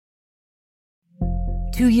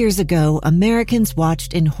2 years ago, Americans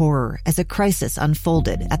watched in horror as a crisis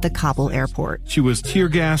unfolded at the Kabul airport. She was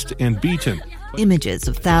tear-gassed and beaten. Images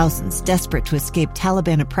of thousands desperate to escape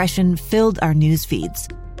Taliban oppression filled our news feeds.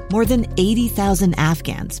 More than 80,000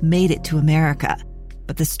 Afghans made it to America.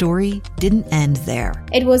 But the story didn't end there.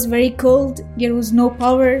 It was very cold. There was no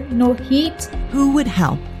power, no heat. Who would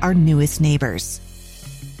help our newest neighbors?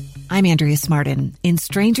 I'm Andrea Smartin. In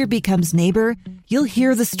Stranger Becomes Neighbor, you'll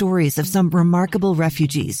hear the stories of some remarkable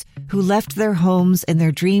refugees who left their homes and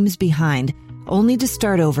their dreams behind, only to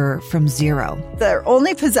start over from zero. Their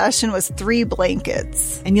only possession was 3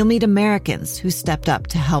 blankets. And you'll meet Americans who stepped up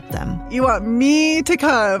to help them. You want me to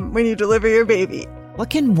come when you deliver your baby. What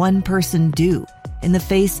can one person do in the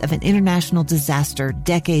face of an international disaster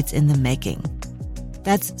decades in the making?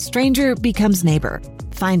 That's Stranger Becomes Neighbor.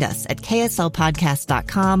 Find us at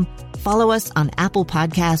kslpodcast.com. Follow us on Apple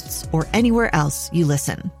Podcasts or anywhere else you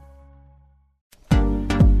listen.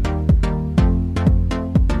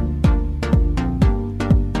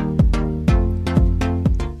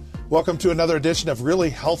 Welcome to another edition of Really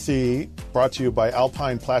Healthy, brought to you by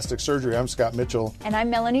Alpine Plastic Surgery. I'm Scott Mitchell. And I'm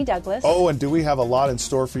Melanie Douglas. Oh, and do we have a lot in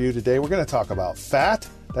store for you today? We're going to talk about fat.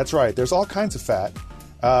 That's right. There's all kinds of fat.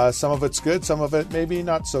 Some of it's good, some of it maybe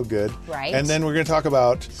not so good. Right. And then we're going to talk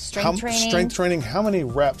about strength training, how many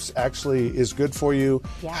reps actually is good for you,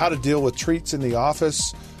 how to deal with treats in the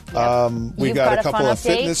office. Yep. We've got a couple of update.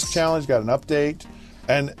 fitness challenge, got an update.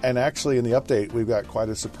 And actually in the update, we've got quite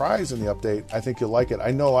a surprise in the update. I think you'll like it.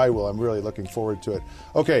 I know I will. I'm really looking forward to it.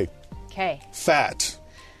 Okay. Fat.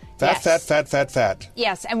 Fat.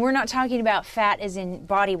 Yes, and we're not talking about fat as in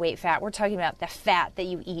body weight fat. We're talking about the fat that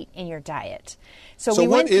you eat in your diet. So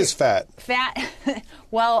what is fat? Fat,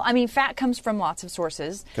 well, I mean, fat comes from lots of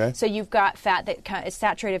sources. Okay. So you've got fat that is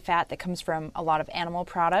saturated fat that comes from a lot of animal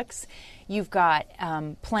products. You've got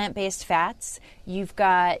plant-based fats. You've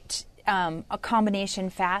got a combination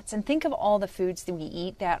fats, and think of all the foods that we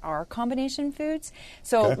eat that are combination foods.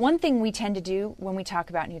 So one thing we tend to do when we talk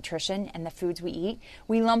about nutrition and the foods we eat,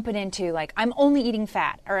 we lump it into like, I'm only eating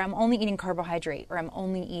fat, or I'm only eating carbohydrate, or I'm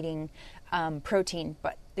only eating protein.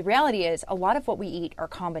 But the reality is a lot of what we eat are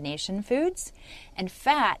combination foods, and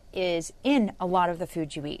fat is in a lot of the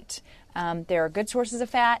foods you eat. There are good sources of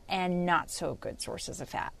fat and not so good sources of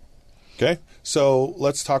fat. Okay, so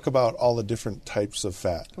let's talk about all the different types of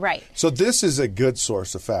fat. Right. So this is a good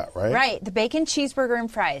source of fat, right? Right. The bacon, cheeseburger,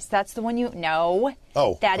 and fries. That's the one you... No.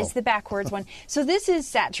 That is the backwards one. So this is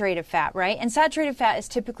saturated fat, right? And saturated fat is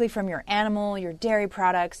typically from your animal, your dairy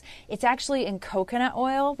products. It's actually in coconut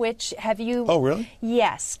oil, which have you... Oh, really?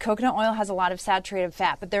 Yes. Coconut oil has a lot of saturated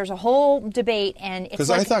fat, but there's a whole debate, and it's because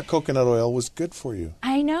I thought coconut oil was good for you.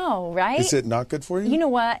 I know, right? Is it not good for you? You know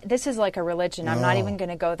what? This is like a religion. I'm not even going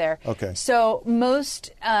to go there. Okay. So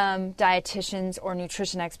most dietitians or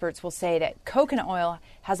nutrition experts will say that coconut oil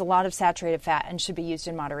has a lot of saturated fat and should be used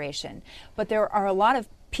in moderation. But there are a lot of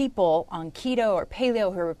people on keto or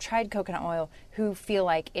paleo who have tried coconut oil who feel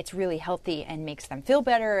like it's really healthy and makes them feel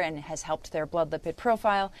better and has helped their blood lipid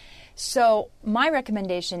profile. So my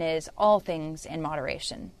recommendation is all things in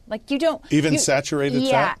moderation. Like you don't... Even saturated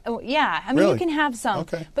fat? Yeah. I mean, really? You can have some,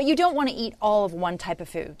 but you don't want to eat all of one type of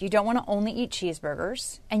food. You don't want to only eat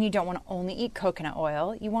cheeseburgers, and you don't want to only eat coconut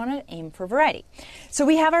oil. You want to aim for variety. So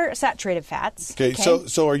we have our saturated fats. Okay.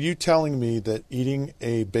 So are you telling me that eating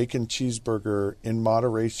a bacon cheeseburger in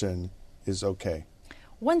moderation is okay?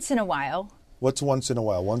 Once in a while. What's once in a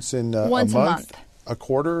while? Once in a month? A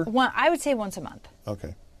quarter? I would say once a month.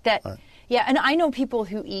 Okay. Right. Yeah, and I know people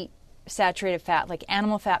who eat saturated fat, like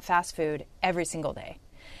animal fat fast food, every single day.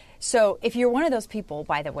 So if you're one of those people,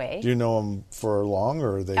 by the way... Do you know them for long,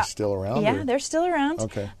 or are they still around? Yeah, they're still around.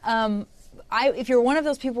 Okay. If you're one of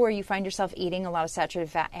those people where you find yourself eating a lot of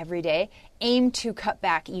saturated fat every day, aim to cut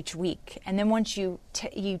back each week. And then once you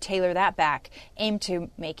tailor that back, aim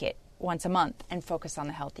to make it once a month and focus on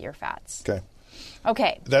the healthier fats.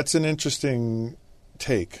 Okay. That's an interesting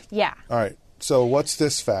take. Yeah. All right. So what's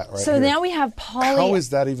this fat right So here? now we have How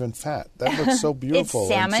is that even fat? That looks so beautiful. It's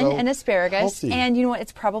salmon and asparagus. Healthy. And you know what?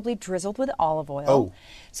 It's probably drizzled with olive oil. Oh.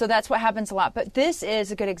 So that's what happens a lot. But this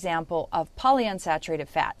is a good example of polyunsaturated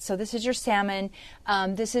fat. So this is your salmon.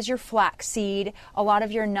 This is your flaxseed. A lot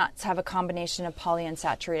of your nuts have a combination of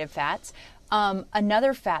polyunsaturated fats.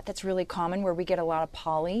 Another fat that's really common where we get a lot of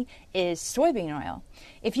poly is soybean oil.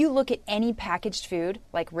 If you look at any packaged food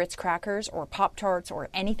like Ritz crackers or Pop-Tarts or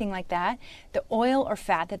anything like that, the oil or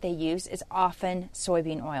fat that they use is often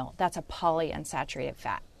soybean oil. That's a polyunsaturated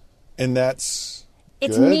fat. And that's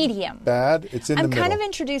It's good, medium. Bad? It's in the middle. I'm kind of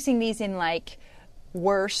introducing these in like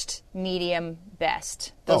worst, medium,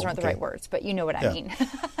 best. Those aren't the right words, but you know what I mean.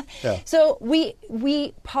 Yeah. So we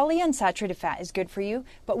polyunsaturated fat is good for you,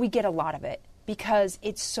 but we get a lot of it because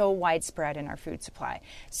it's so widespread in our food supply.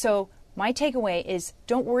 So my takeaway is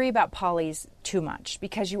don't worry about polys too much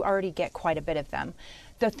because you already get quite a bit of them.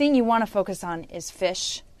 The thing you want to focus on is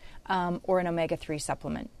fish or an omega-3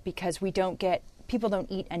 supplement because people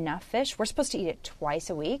don't eat enough fish. We're supposed to eat it twice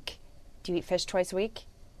a week. Do you eat fish twice a week?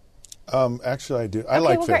 Actually, I do. I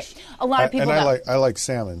like fish. Great. A lot of people don't. I like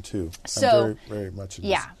salmon too. So, I'm very much into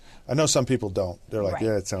this. Yeah. I know some people don't. They're like, right.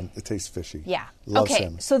 It tastes fishy. Yeah. Love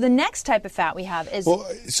salmon. So the next type of fat we have is... Well,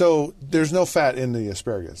 so there's no fat in the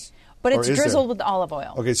asparagus. But it's drizzled with olive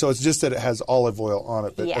oil. Okay, so it's just that it has olive oil on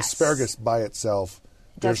it. But yes. Asparagus by itself,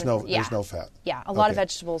 there's no fat. Yeah, a lot of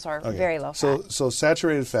vegetables are very low fat. So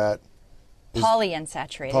saturated fat...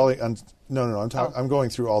 Polyunsaturated. I'm going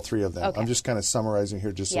through all three of them. Okay. I'm just kind of summarizing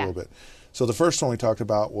here just a little bit. So the first one we talked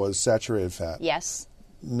about was saturated fat. Yes.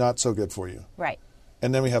 Not so good for you. Right.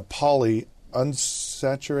 And then we have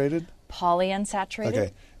polyunsaturated. Polyunsaturated.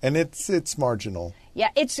 Okay. And it's marginal. Yeah,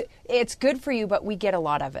 it's good for you, but we get a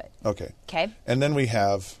lot of it. Okay. Okay. And then we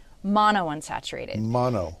have monounsaturated.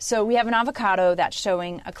 Mono. So we have an avocado that's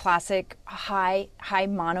showing a classic high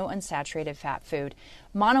monounsaturated fat food.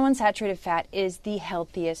 Monounsaturated fat is the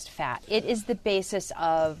healthiest fat. It is the basis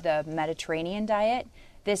of the Mediterranean diet.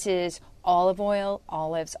 This is olive oil,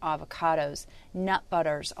 olives, avocados, nut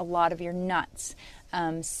butters, a lot of your nuts,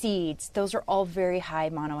 seeds. Those are all very high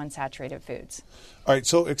monounsaturated foods. All right,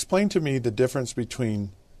 so explain to me the difference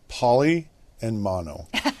between poly and mono.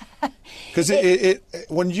 Because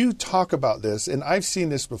when you talk about this, and I've seen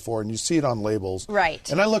this before, and you see it on labels.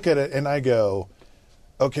 Right. And I look at it and I go,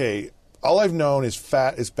 okay, all I've known is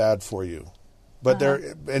fat is bad for you. But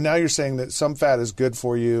and now you're saying that some fat is good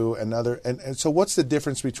for you, and so what's the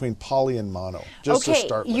difference between poly and mono? Just to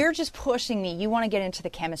start with. You're just pushing me. You want to get into the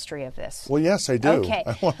chemistry of this. Well, yes, I do. Okay.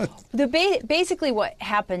 Basically what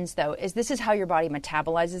happens, though, is this is how your body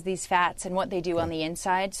metabolizes these fats and what they do on the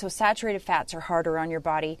inside. So saturated fats are harder on your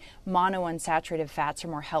body. Monounsaturated fats are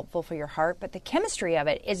more helpful for your heart. But the chemistry of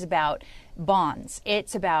it is about bonds.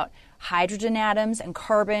 It's about hydrogen atoms and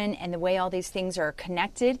carbon and the way all these things are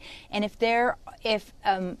connected. And if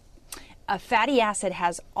a fatty acid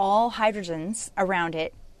has all hydrogens around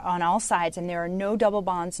it on all sides and there are no double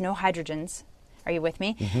bonds, no hydrogens, are you with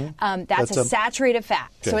me? Mm-hmm. That's a saturated fat.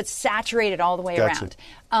 Okay. So it's saturated all the way around.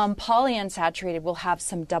 Polyunsaturated will have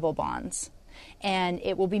some double bonds and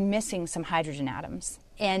it will be missing some hydrogen atoms.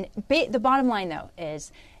 And the bottom line, though,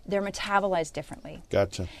 is they're metabolized differently.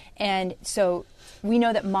 Gotcha. And so we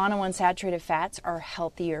know that monounsaturated fats are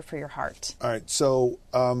healthier for your heart. All right. So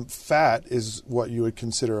fat is what you would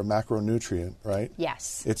consider a macronutrient, right?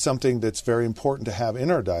 Yes. It's something that's very important to have in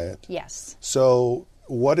our diet. Yes. So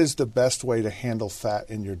what is the best way to handle fat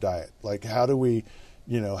in your diet? Like how do we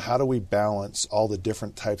balance all the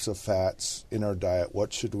different types of fats in our diet?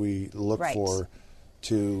 What should we look for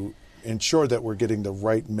to ensure that we're getting the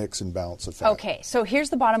right mix and balance of fat? Okay, so here's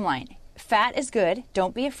the bottom line. Fat is good.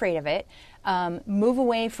 Don't be afraid of it. Move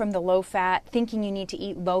away from the low fat, thinking you need to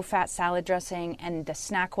eat low fat salad dressing and the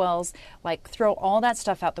SnackWells. Like throw all that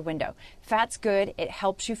stuff out the window. Fat's good. It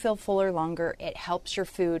helps you feel fuller longer. It helps your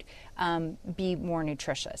food be more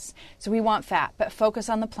nutritious. So we want fat, but focus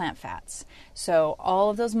on the plant fats. So all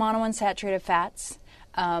of those monounsaturated fats,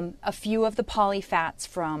 a few of the poly fats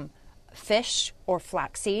from fish or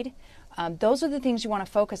flaxseed. Those are the things you want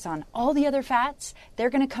to focus on. All the other fats,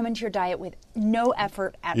 they're going to come into your diet with no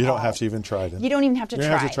effort at all. You don't have to even try them. You don't even have to try.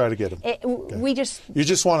 You don't have to try to get them. You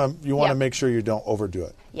just want to make sure you don't overdo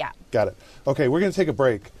it. Yeah. Got it. Okay, we're going to take a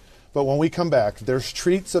break. But when we come back, there's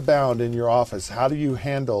treats abound in your office. How do you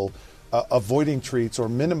handle avoiding treats or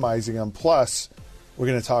minimizing them? Plus, we're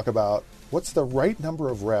going to talk about what's the right number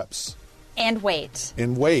of reps. And weight.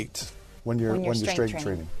 In weight when you're strength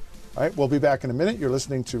training. All right, we'll be back in a minute. You're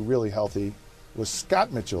listening to Really Healthy with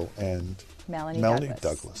Scott Mitchell and Melanie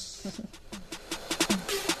Douglas.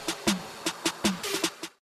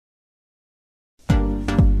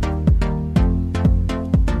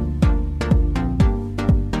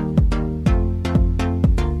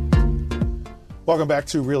 Welcome back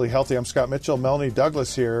to Really Healthy. I'm Scott Mitchell. Melanie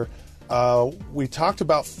Douglas here. We talked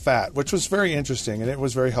about fat, which was very interesting, and it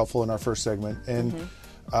was very helpful in our first segment. And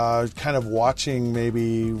kind of watching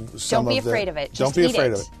maybe some of the... Don't be afraid of it. Don't be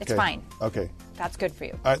afraid of it. It's fine. Okay. That's good for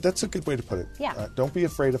you. All right, that's a good way to put it. Yeah. All right, don't be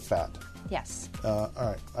afraid of fat. Yes. All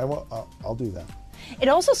right, I'll do that. It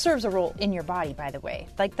also serves a role in your body, by the way.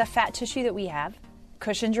 Like the fat tissue that we have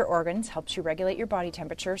cushions your organs, helps you regulate your body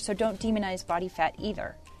temperature, so don't demonize body fat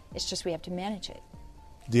either. It's just we have to manage it.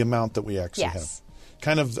 The amount that we actually have.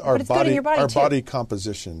 kind of our body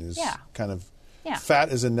composition is kind of fat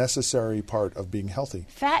is a necessary part of being healthy.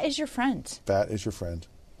 Fat is your friend. Fat is your friend.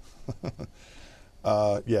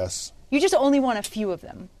 Yes. You just only want a few of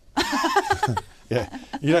them. Yeah.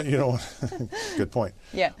 You don't good point.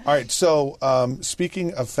 Yeah. All right. So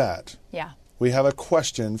speaking of fat, we have a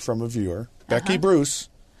question from a viewer, Becky Bruce.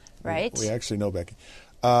 Right. We actually know Becky.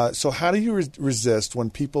 So how do you resist when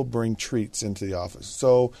people bring treats into the office?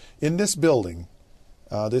 So in this building,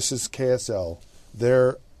 this is KSL,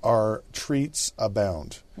 there are treats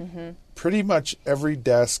abound. Mm-hmm. Pretty much every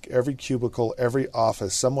desk, every cubicle, every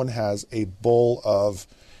office, someone has a bowl of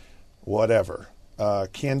whatever,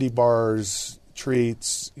 candy bars,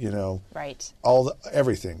 treats, right,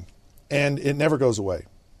 everything. And it never goes away.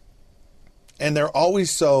 And they're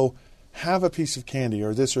always have a piece of candy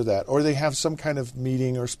or this or that, or they have some kind of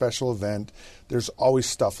meeting or special event. There's always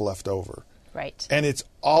stuff left over. Right. And it's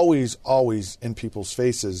always, always in people's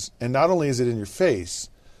faces. And not only is it in your face,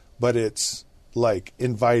 but it's like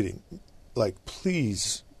inviting, like,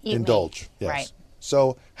 please indulge. Yes. Right.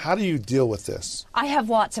 So how do you deal with this? I have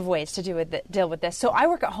lots of ways to deal with this. So I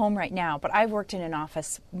work at home right now, but I've worked in an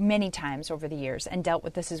office many times over the years and dealt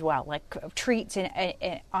with this as well, like treats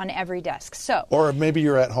on every desk. Or maybe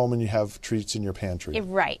you're at home and you have treats in your pantry.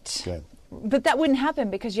 Right. Okay. But that wouldn't happen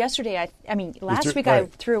because yesterday, last week I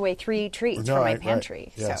threw away 3 treats from my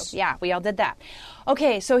pantry. Right. Yes. So, yeah, we all did that.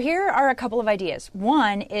 Okay, so here are a couple of ideas.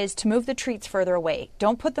 One is to move the treats further away.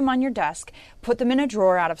 Don't put them on your desk. Put them in a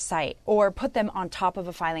drawer out of sight, or put them on top of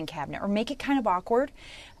a filing cabinet, or make it kind of awkward.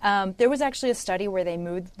 There was actually a study where they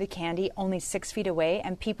moved the candy only 6 feet away,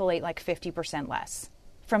 and people ate like 50% less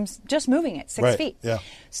from just moving it 6 feet. Yeah.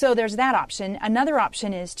 So there's that option. Another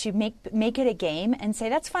option is to make it a game and say,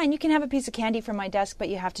 that's fine, you can have a piece of candy from my desk, but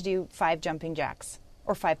you have to do 5 jumping jacks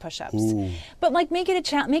or 5 push-ups. Ooh. But like make it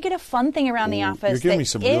a fun thing around the office. You're giving me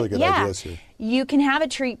some really good ideas here. You can have a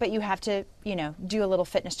treat, but you have to, do a little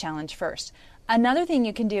fitness challenge first. Another thing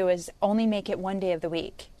you can do is only make it one day of the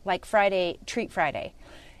week, like Friday, Treat Friday.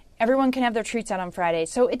 Everyone can have their treats out on Friday.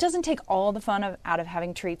 So it doesn't take all the fun out of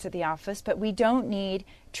having treats at the office, but we don't need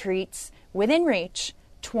treats within reach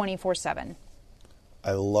 24/7.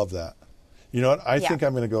 I love that. You know what? I think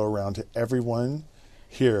I'm going to go around to everyone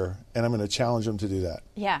here, and I'm going to challenge them to do that.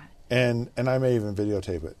 Yeah. And I may even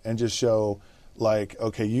videotape it and just show, like,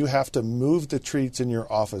 okay, you have to move the treats in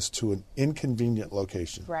your office to an inconvenient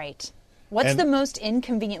location. Right. What's the most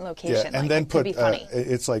inconvenient location? Yeah, and then could be funny.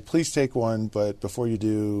 It's like, please take one, but before you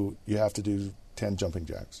do, you have to do 10 jumping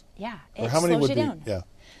jacks. Yeah, or how many slows would you be? down. Yeah,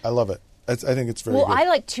 I love it. I think it's very good. Well, I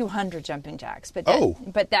like 200 jumping jacks, but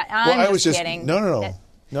that I was just kidding.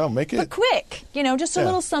 No, make it. But quick, just a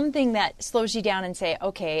little something that slows you down and say,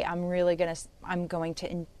 okay, I'm going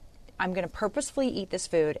to purposefully eat this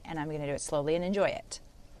food, and I'm going to do it slowly and enjoy it.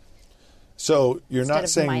 So you're not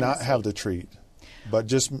saying not have the treat, but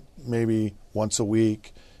just maybe once a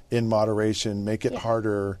week in moderation, make it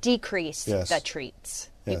harder. Decrease the treats.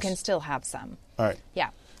 Yes. You can still have some. All right.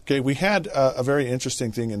 Yeah. Okay, we had a very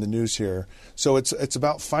interesting thing in the news here. So it's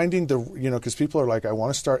about finding because people are like, I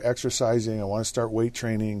want to start exercising, I want to start weight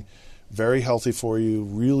training, very healthy for you,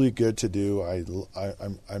 really good to do.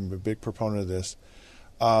 I'm a big proponent of this.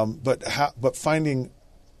 But finding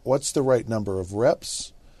what's the right number of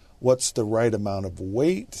reps, what's the right amount of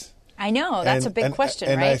weight. I know, that's a big question,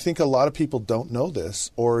 right? And I think a lot of people don't know this,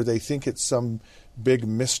 or they think it's some big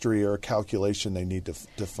mystery or calculation they need to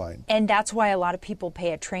find. And that's why a lot of people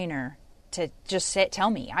pay a trainer to just tell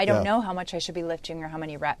me. I don't know how much I should be lifting or how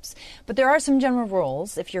many reps. But there are some general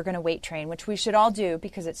rules if you're going to weight train, which we should all do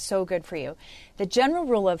because it's so good for you. The general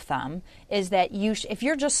rule of thumb is that if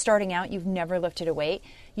you're just starting out, you've never lifted a weight,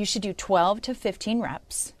 you should do 12 to 15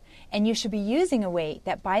 reps. And you should be using a weight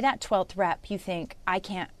that by that 12th rep, you think, I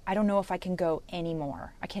don't know if I can go any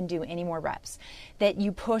more. I can do any more reps. That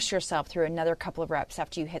you push yourself through another couple of reps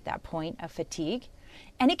after you hit that point of fatigue.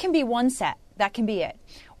 And it can be one set. That can be it.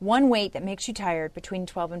 One weight that makes you tired between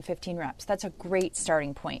 12 and 15 reps. That's a great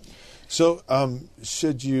starting point. So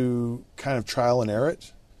should you kind of trial and error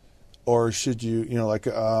it? Or should you,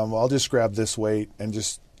 I'll just grab this weight and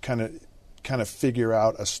just kind of figure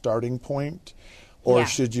out a starting point? Or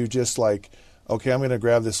should you just okay, I'm going to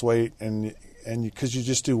grab this weight and because you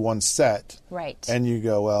just do one set. Right. And you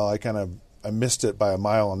go, well, I missed it by a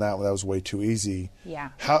mile on that one. That was way too easy. Yeah.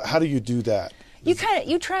 How do you do that?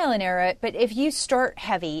 You trial and error it, but if you start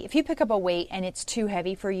heavy, if you pick up a weight and it's too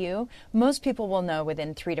heavy for you, most people will know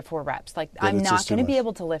within 3 to 4 reps. Like, I'm not going to be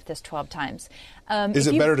able to lift this 12 times. Is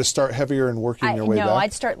it better to start heavier and working your way back? No,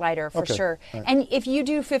 I'd start lighter for Okay. sure. Right. And if you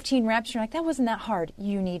do 15 reps, you're like, that wasn't that hard.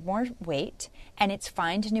 You need more weight, and it's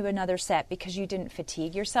fine to do another set because you didn't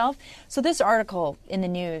fatigue yourself. So this article in the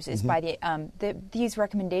news is by these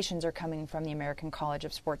recommendations are coming from the American College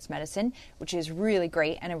of Sports Medicine, which is really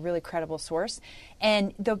great and a really credible source.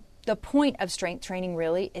 And the point of strength training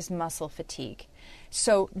really is muscle fatigue.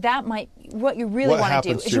 So what you really want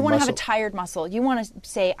to do is you want to have a tired muscle. You want to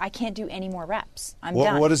say, I can't do any more reps. I'm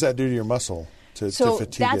done. What does that do to your muscle to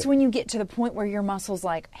fatigue that's it? when you get to the point where your muscle's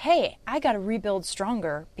like, hey, I got to rebuild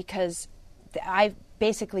stronger because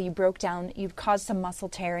you broke down, you've caused some muscle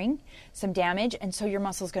tearing, some damage, and so your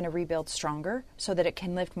muscle's going to rebuild stronger so that it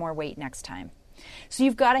can lift more weight next time. So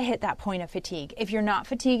you've got to hit that point of fatigue. If you're not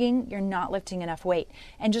fatiguing, you're not lifting enough weight.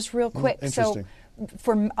 And just real quick, so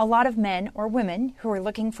for a lot of men or women who are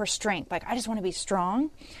looking for strength, like I just want to be strong,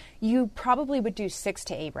 you probably would do 6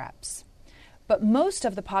 to 8 reps. But most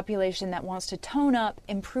of the population that wants to tone up,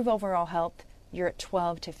 improve overall health, you're at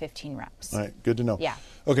 12 to 15 reps. All right, good to know. Yeah.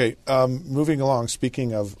 Okay, moving along,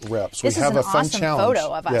 speaking of reps, this we have is a an fun awesome challenge.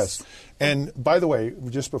 Photo of us. Yes. And by the way,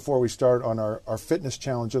 just before we start on our fitness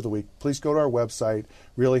challenge of the week, please go to our website,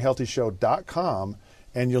 reallyhealthyshow.com,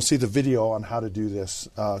 and you'll see the video on how to do this.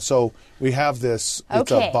 So we have this,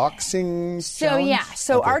 it's a boxing challenge?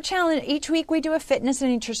 Our challenge, each week we do a fitness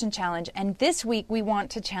and nutrition challenge, and this week we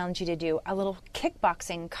want to challenge you to do a little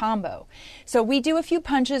kickboxing combo. So we do a few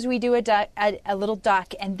punches, we do a little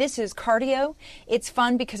duck, and this is cardio. It's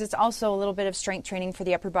fun because it's also a little bit of strength training for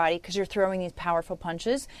the upper body because you're throwing these powerful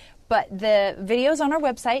punches. But the video's on our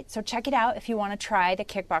website, so check it out if you want to try the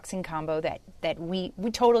kickboxing combo that we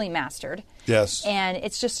totally mastered. Yes. And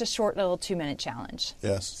it's just a short little 2-minute challenge.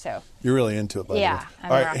 Yes. So you're really into it, by the way. Yeah, I'm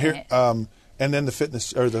All right, rocking here, it. and then the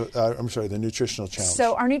fitness, or the nutritional challenge.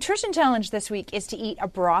 So our nutrition challenge this week is to eat a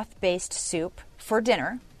broth-based soup for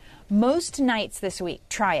dinner. Most nights this week,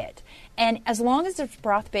 try it. And as long as it's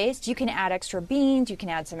broth-based, you can add extra beans, you can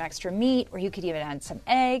add some extra meat, or you could even add some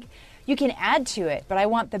egg. You can add to it, but I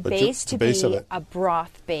want the base to be a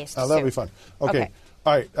broth-based soup. Oh, that'll be fun. Okay.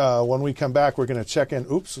 All right. When we come back, we're going to check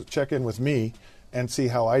in with me and see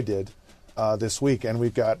how I did this week. And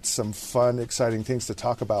we've got some fun, exciting things to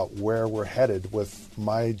talk about where we're headed with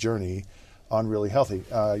my journey on Really Healthy.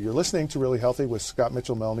 You're listening to Really Healthy with Scott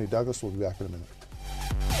Mitchell, Melanie Douglas. We'll be back in a minute.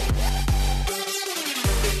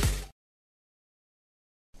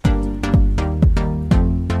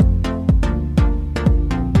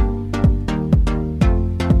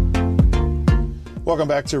 Welcome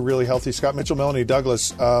back to Really Healthy. Scott Mitchell, Melanie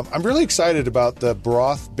Douglas. I'm really excited about the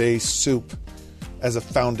broth-based soup as a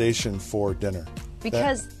foundation for dinner.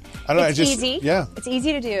 Because it's easy. Yeah. It's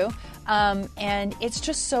easy to do. And it's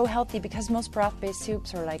just so healthy because most broth-based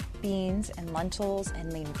soups are like beans and lentils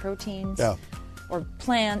and lean proteins. Yeah. Or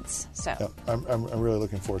plants. So yeah, I'm really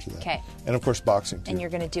looking forward to that. Okay. And of course boxing too. And you're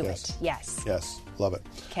going to do it. Yes. Yes. Love it.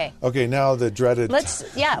 Okay. Okay, now the dreaded. Let's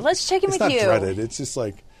check in with you. It's not dreaded. It's just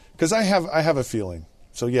like because I have a feeling.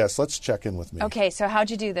 So yes, let's check in with me. Okay, so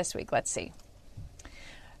how'd you do this week? Let's see.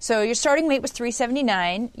 So your starting weight was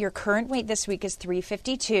 379. Your current weight this week is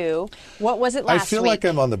 352. What was it last week? I feel like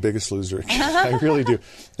I'm on The Biggest Loser. I really do.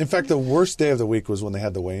 In fact, the worst day of the week was when they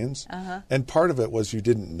had the weigh-ins. And part of it was you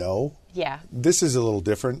didn't know. Yeah. This is a little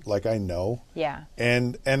different. Like I know. Yeah.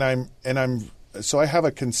 And I'm so I have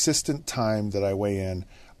a consistent time that I weigh in.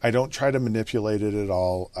 I don't try to manipulate it at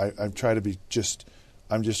all. I try to be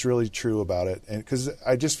I'm just really true about it, and because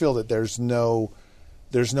I just feel that there's no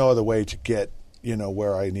other way to get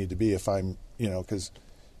where I need to be if I'm because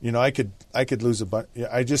I could lose a bunch.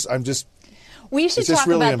 We should talk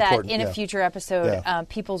really about that important. in a future episode.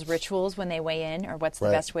 People's rituals when they weigh in, or what's the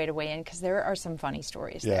best way to weigh in, because there are some funny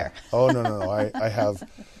stories there. Oh no!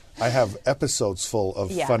 I have episodes full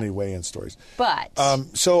of funny weigh-in stories. But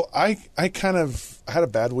so I kind of had a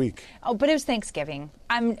bad week. Oh, but it was Thanksgiving.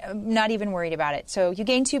 I'm not even worried about it. So you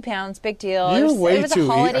gained 2 pounds, big deal. You're way it was too. A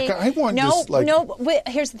holiday. I want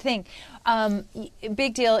here's the thing.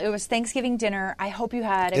 Big deal. It was Thanksgiving dinner. I hope you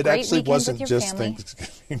had a great weekend wasn't with your just family.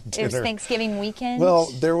 Thanksgiving dinner. It was Thanksgiving weekend. Well,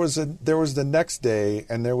 there was the next day,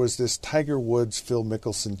 and there was this Tiger Woods Phil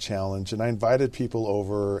Mickelson challenge, and I invited people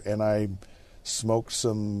over, and I smoked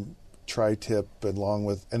some tri-tip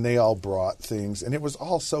and they all brought things, and it was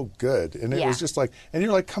all so good, and it was just like, and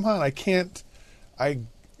you're like, come on, it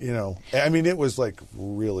was like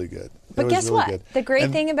really good. But guess really what? Good. The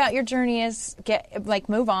great thing about your journey is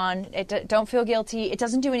move on. Don't feel guilty. It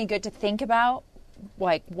doesn't do any good to think about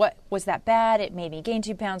like, what was that bad? It made me gain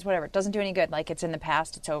 2 pounds, whatever. It doesn't do any good. Like, it's in the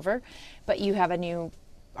past, it's over. But you have a new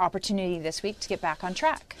opportunity this week to get back on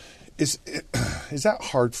track. Is that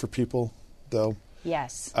hard for people, though?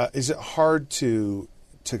 Yes. Is it hard to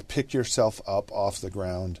pick yourself up off the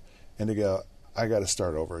ground and to go, I got to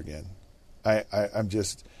start over again?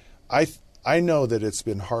 I know that it's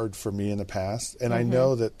been hard for me in the past, and I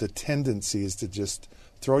know that the tendency is to just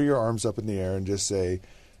throw your arms up in the air and just say,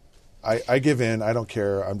 I give in, I don't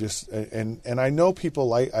care, I'm just, and I know people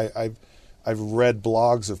like, I've read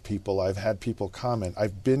blogs of people, I've had people comment,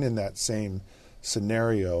 I've been in that same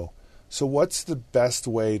scenario. So what's the best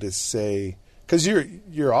way to say, because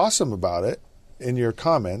you're awesome about it in your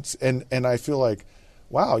comments, and I feel like,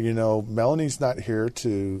 wow, Melanie's not here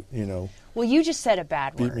to, Well, you just said a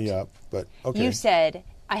bad word. Beat me up, but okay. You said,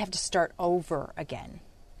 I have to start over again.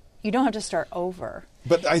 You don't have to start over.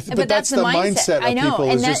 But that's the mindset of people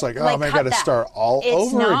is just like, I got to start all over again.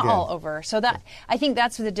 It's not all over. So I think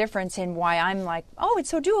that's the difference in why I'm like, oh, it's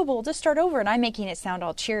so doable, just start over. And I'm making it sound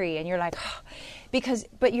all cheery. And you're like, oh,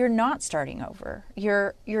 but you're not starting over.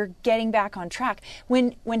 You're getting back on track.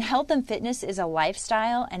 When health and fitness is a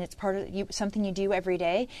lifestyle and it's part of something you do every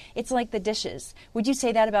day, it's like the dishes. Would you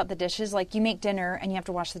say that about the dishes? Like, you make dinner and you have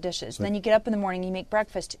to wash the dishes. Right. Then you get up in the morning, you make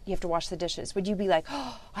breakfast, you have to wash the dishes. Would you be like,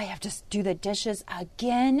 oh, I have to do the dishes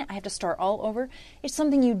again? I have to start all over? It's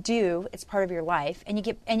something you do. It's part of your life. And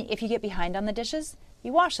if you get behind on the dishes,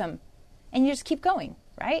 you wash them and you just keep going,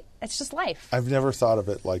 right? It's just life. I've never thought of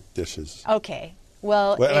it like dishes. Okay.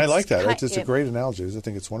 Well, and I like that. It's a great analogy. I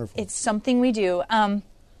think it's wonderful. It's something we do.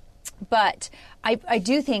 But I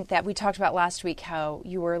do think that we talked about last week how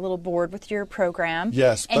you were a little bored with your program.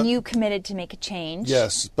 Yes. And you committed to make a change.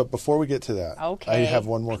 Yes. But before we get to that, okay. I have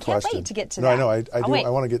one more question. I can't wait to get to that. No, I know. I do. I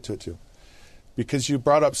want to get to it too. Because you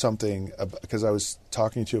brought up something, because I was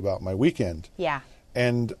talking to you about my weekend. Yeah.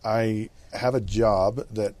 And I have a job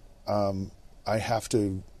that I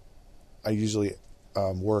usually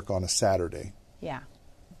work on a Saturday. Yeah.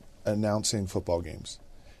 Announcing football games.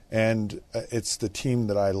 And it's the team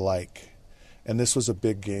that I like. And this was a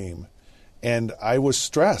big game. And I was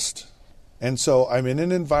stressed. And so I'm in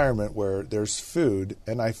an environment where there's food,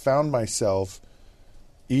 and I found myself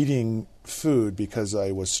eating food because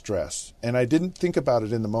I was stressed. And I didn't think about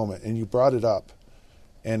it in the moment. And you brought it up,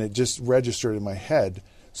 and it just registered in my head.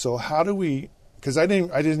 So how do we, because I didn't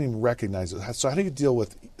even recognize it. So how do you deal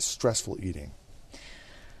with stressful eating?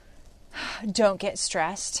 Don't get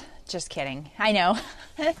stressed. Just kidding. I know.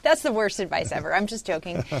 That's the worst advice ever. I'm just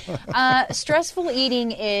joking. Stressful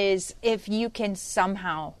eating is if you can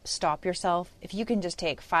somehow stop yourself, if you can just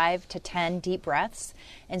take 5 to 10 deep breaths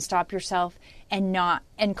and stop yourself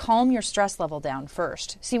and calm your stress level down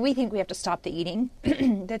first. See, we think we have to stop the eating.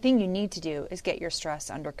 The thing you need to do is get your stress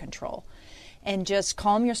under control. And just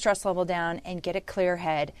calm your stress level down and get a clear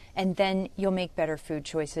head, and then you'll make better food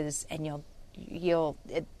choices, and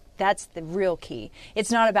that's the real key.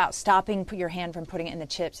 It's not about stopping your hand from putting it in the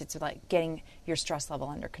chips. It's like getting your stress level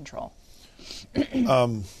under control.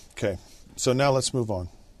 Okay. So now let's move on.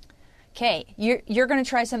 Okay. You're going to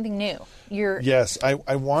try something new. Yes. I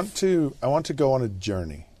want to go on a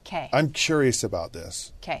journey. Okay. I'm curious about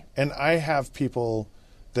this. Okay. And I have people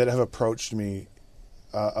that have approached me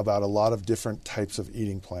about a lot of different types of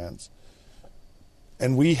eating plans.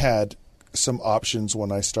 And we had some options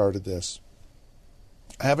when I started this.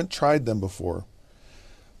 I haven't tried them before,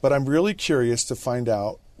 but I'm really curious to find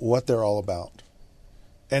out what they're all about.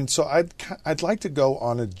 And so I'd like to go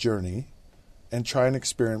on a journey and try and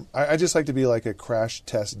experiment. I just like to be like a crash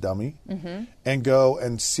test dummy and go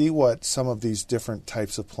and see what some of these different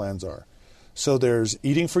types of plans are. So there's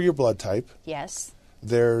eating for your blood type. Yes.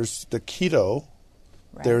 There's the keto.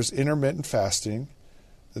 Right. There's intermittent fasting.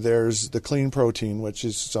 There's the clean protein, which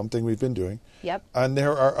is something we've been doing. Yep. And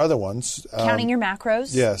there are other ones. Counting your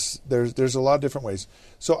macros. Yes. There's a lot of different ways.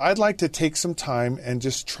 So I'd like to take some time and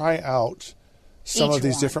just try out some of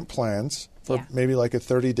these different plans for maybe like a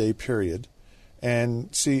 30-day period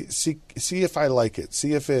and see if I like it.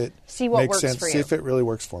 See if it makes sense. See if it really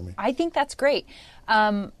works for me. I think that's great.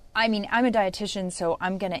 I mean, I'm a dietitian, so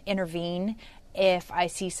I'm going to intervene if I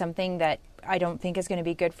see something that I don't think is going to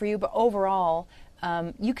be good for you. But overall,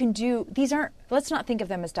 you can do, let's not think of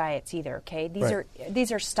them as diets either, okay?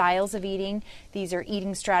 These are styles of eating. These are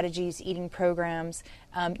eating strategies, eating programs.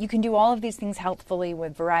 You can do all of these things healthfully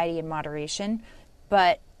with variety and moderation,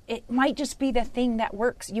 but it might just be the thing that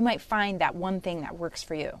works. You might find that one thing that works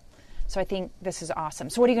for you. So I think this is awesome.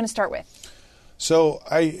 So what are you going to start with? So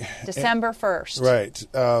December 1st. Right.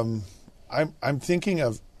 I'm thinking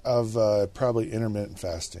of probably intermittent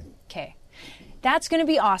fasting. Okay. That's going to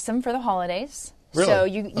be awesome for the holidays. Really? So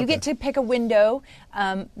you get to pick a window.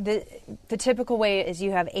 The typical way is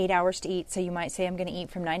you have 8 hours to eat. So you might say, I'm going to eat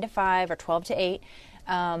from 9 to 5 or 12 to 8.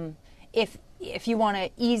 If you want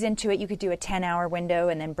to ease into it, you could do a 10-hour window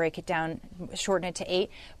and then break it down, shorten it to 8.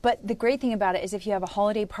 But the great thing about it is if you have a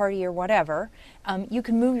holiday party or whatever, you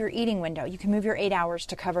can move your eating window. You can move your 8 hours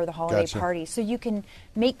to cover the holiday party. So you can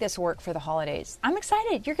make this work for the holidays. I'm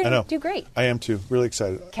excited. You're going to do great. I am too. Really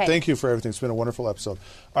excited. Kay. Thank you for everything. It's been a wonderful episode.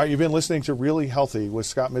 All right, you've been listening to Really Healthy with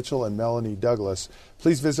Scott Mitchell and Melanie Douglas.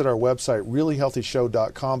 Please visit our website,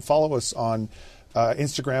 reallyhealthyshow.com. Follow us on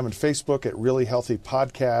Instagram and Facebook at Really Healthy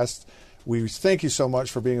Podcast. We thank you so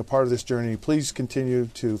much for being a part of this journey. Please continue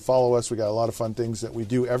to follow us. We got a lot of fun things that we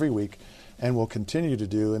do every week and will continue to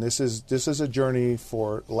do. And this is a journey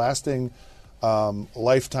for lasting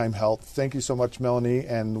lifetime health. Thank you so much, Melanie,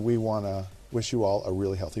 and we want to wish you all a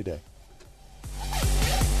really healthy day.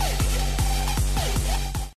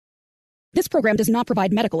 This program does not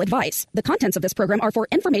provide medical advice. The contents of this program are for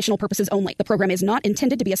informational purposes only. The program is not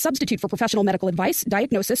intended to be a substitute for professional medical advice,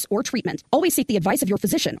 diagnosis, or treatment. Always seek the advice of your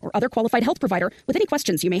physician or other qualified health provider with any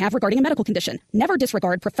questions you may have regarding a medical condition. Never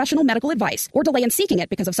disregard professional medical advice or delay in seeking it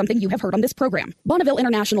because of something you have heard on this program. Bonneville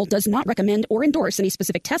International does not recommend or endorse any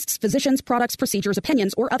specific tests, physicians, products, procedures,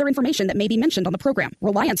 opinions, or other information that may be mentioned on the program.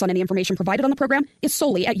 Reliance on any information provided on the program is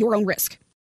solely at your own risk.